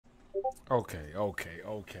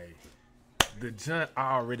Okay. The John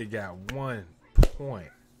already got 1 point.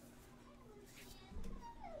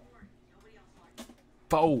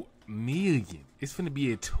 4 million. It's finna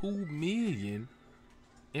be at 2 million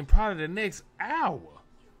in probably the next hour.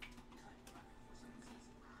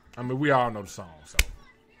 I mean, we all know the song, so.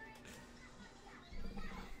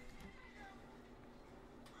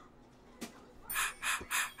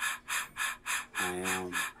 I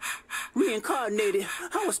am reincarnated.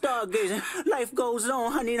 I was stargazing. Life goes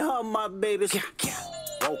on. I need her, my babies.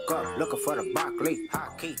 Woke up looking for the broccoli.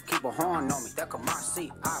 High key, keep a horn on me. That come my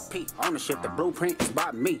seat. IP ownership. The blueprint is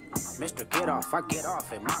by me. Mr. Get Off. I get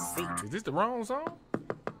off at my feet. Is this the wrong song?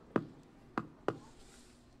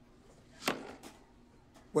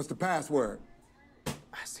 What's the password?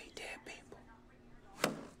 I see dead people.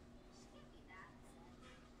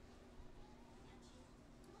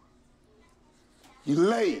 You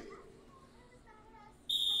late.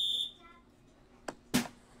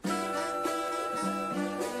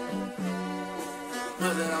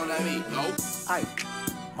 Nothing on that beat, no. Aye.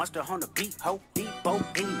 Mustard on the beat, ho, Debo,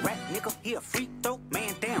 any rat nigga, he a free throw,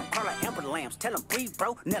 man down, call her Amber Lambs, tell him breathe,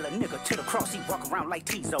 bro, nail a nigga to the cross, he walk around like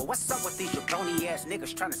Tizo. What's up with these jabroni ass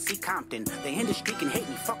niggas trying to see Compton? The industry can hate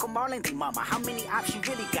me, fuck them all and they mama. How many options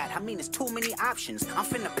you really got? I mean, it's too many options. I'm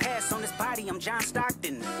finna pass on this body, I'm John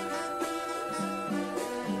Stockton.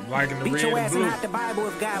 Like in the Beat red your and ass blue. and out the Bible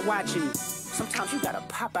if God watching. Sometimes you gotta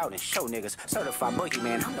pop out and show niggas. Certified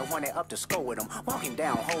boogeyman, I'm the one that up to score with him. Walk him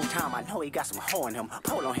down whole time, I know he got some hoe in him.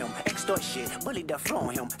 Pull on him, extort shit, bully the flow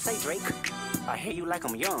on him. Say Drake, I hear you like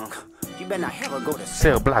I'm young. You better not ever go to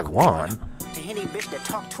Cell Block 1. To any bitch that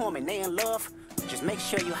talk to him and they in love, just make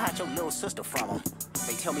sure you hide your little sister from him.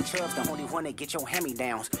 They tell me Chubb's the only one that get your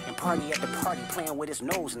hand-me-downs. And party at the party playing with his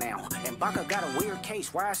nose now. And Baca got a weird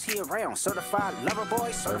case, why is he around? Certified lover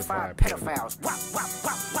boys, certified pedophiles. Wop, wop,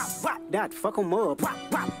 wop, wop, wop. That fuck him up. Wop,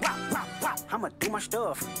 wop, wop, wop, wop. I'ma do my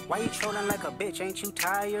stuff. Why you trolling like a bitch, ain't you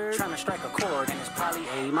tired? Trying to strike a chord and it's probably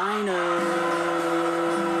A minor.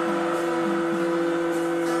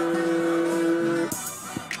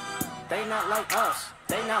 They not like us.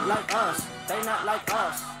 They not like us. They not like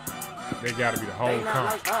us. They gotta be the whole They not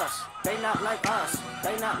country. like us. They not like us.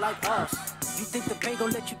 They not like us. You think the Bay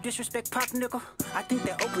gon' let you disrespect Pop, nigga? I think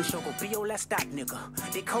that Oakland show gon' be your last stop, nigga.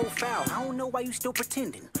 They cold foul. I don't know why you still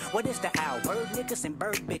pretending. What is the owl? Bird niggas and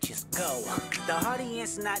bird bitches. Go. The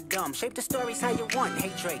audience not dumb. Shape the stories how you want.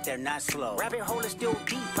 Hey Drake, they're not slow. Rabbit hole is still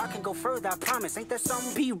deep. I can go further, I promise. Ain't that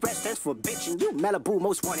something? B-Rest, that's for bitchin'. You Malibu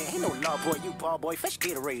most wanted. Ain't no love boy, you ball boy. Fresh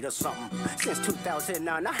Gatorade or something. Since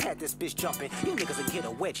 2009, I had this bitch jumping. You niggas will get a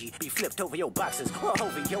wedgie. Be flipped over your boxes or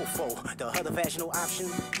over your foe. The other vaginal option.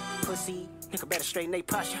 Pussy. Nigga better straighten they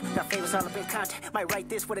posture. Got favors all up in contact. Might write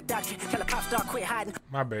this with a doctor. Tell a pop star quit hiding.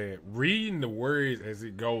 My bad. Reading the words as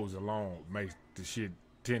it goes along makes the shit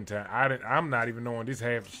 10 times. I'm not even knowing this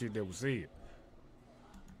half the shit that was said.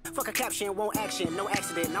 Fuck a caption, won't action, no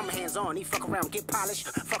accident, I'm hands on. He fuck around, get polished.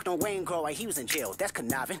 Fucked on Wayne Grow, he was in jail, that's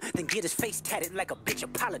conniving. Then get his face tatted like a bitch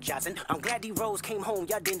apologizing. I'm glad D-Rose came home,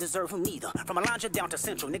 y'all didn't deserve him neither. From Alondra down to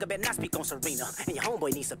Central, nigga better not speak on Serena. And your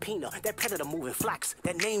homeboy needs subpoena, that predator moving flocks.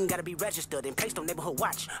 That name gotta be registered and placed on neighborhood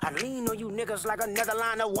watch. I lean on you niggas like another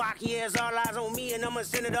line of walk. Yeah, it's all eyes on me and I'ma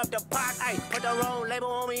send it up the pot. Ay, put the roll label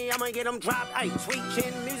on me, I'ma get them dropped. Ay, sweet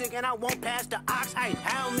chin music and I won't pass the ox. Ay,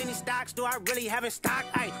 how many stocks do I really have in stock?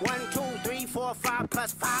 Ay, 1, 2, 3, 4, 5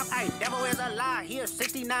 plus 5. Ay, devil is a lie. He is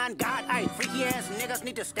 69 God. Ay, freaky ass niggas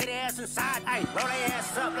need to stay their ass inside. Ay, roll their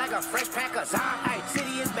ass up like a fresh pack of Zod. Ay,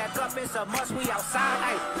 city is back up. It's a must. We outside.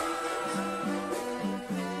 Ay.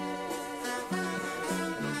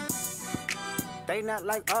 They not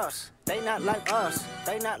like us. They not like us.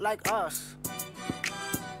 They not like us.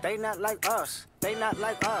 They not like us. They not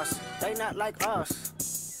like us. They not like us.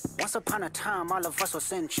 Once upon a time, all of us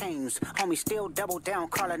was in chains. Homie still double down,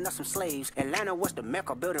 calling us some slaves. Atlanta was the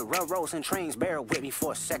mecca, building railroads and trains. Bear with me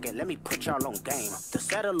for a second, let me put y'all on game. The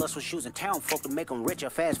settlers was using town folk to make them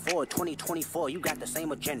richer. Fast forward 2024, you got the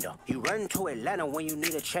same agenda. You run to Atlanta when you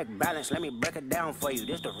need a check balance. Let me break it down for you,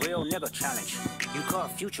 this the real nigga challenge. You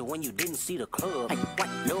caught Future when you didn't see the club. Hey, what,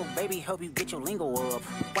 little baby, help you get your lingo up.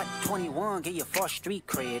 What, 21, get your first street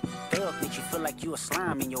cred. Thug makes you feel like you a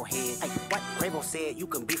slime in your head. Hey, what, Quavo said you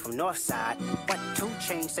can be from North Side. What, 2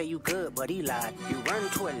 Chainz say you good, but he lied. You run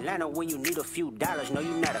to Atlanta when you need a few dollars. No,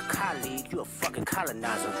 you not a colleague, you a fucking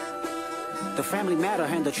colonizer. The family matter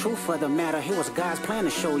and the truth of the matter. It was God's plan to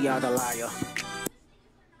show y'all the liar.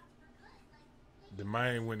 The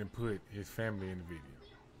man went and put his family in the video.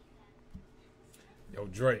 Yo,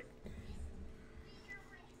 Drake.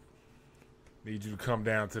 Need you to come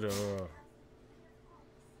down to the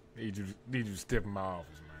need you to step in my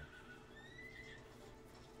office, man.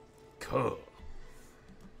 Huh.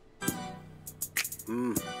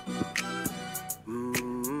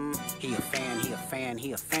 He a fan, he a fan,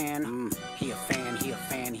 he a fan. He a fan, he a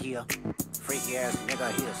fan, he a freaky ass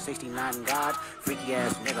nigga, he a 69 God. Freaky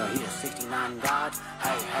ass nigga, he a 69 God.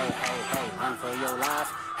 Hey, hey, hey, hey, run for your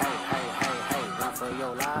life. Hey, hey, hey, hey, run for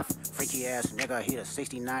your life. Freaky ass nigga, he a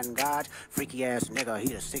 69 God. Freaky ass nigga,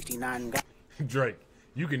 he a 69 God. Drake,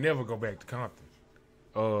 you can never go back to Compton.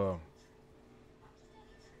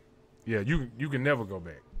 Yeah, you can never go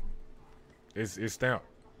back. It's stamped.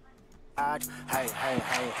 Hey, hey, hey,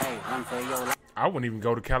 hey, run for your life. I wouldn't even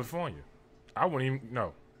go to California. I wouldn't even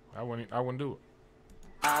I wouldn't do it.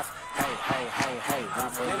 Hey, hey, hey, hey, run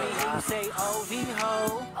for your life. Say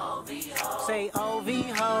OV-ho. OV-ho. Say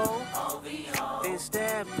OV-ho. OV-ho. Then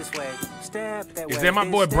step this way. Step that way. Is that my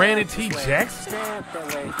boy Brandon T. Jackson? Step that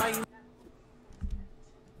way.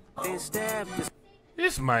 Then step this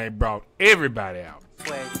This man brought everybody out.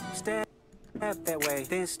 way. Step that way.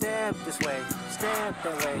 Then step this way. Step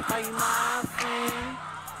that way. Are you my friend?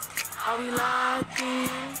 Are we locked in?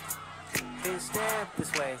 Then step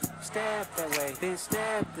this way. Step that way. Then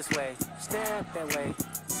step this way. Step that way.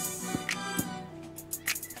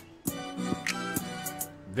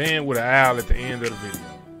 Then with an owl at the end of the video.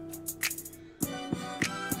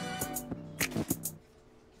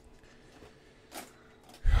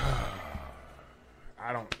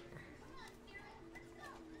 I don't.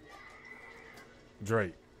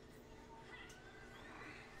 Drake.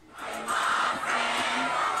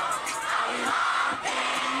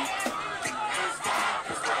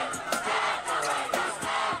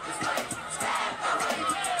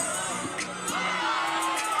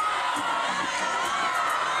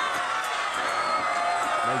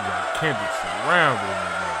 Kendrick surrounded in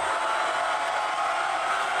that man.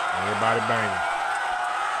 Everybody banging.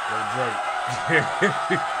 Yo, Drake.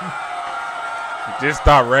 Just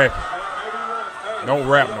stop rapping. Don't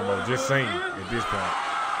rap no more. Just sing at this point.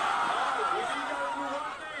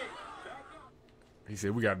 He said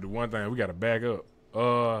we gotta do one thing. We gotta back up.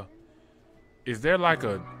 Is there like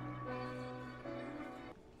an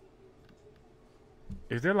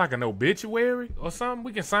obituary or something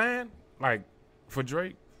we can sign? Like for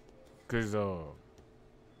Drake? Cause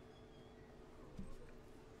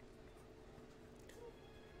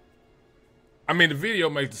I mean the video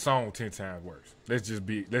makes the song 10 times worse. Let's just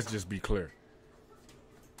be clear.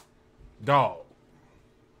 Dog.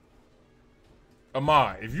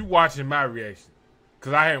 Ahmad, if you watching my reaction,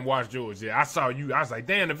 cause I hadn't watched yours yet. I saw you, I was like,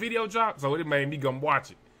 damn, the video dropped, so it made me come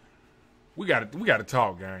watch it. We gotta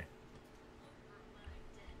talk, gang.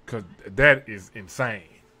 Cause that is insane.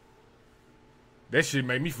 That shit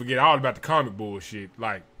made me forget all about the comic bullshit.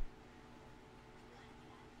 Like,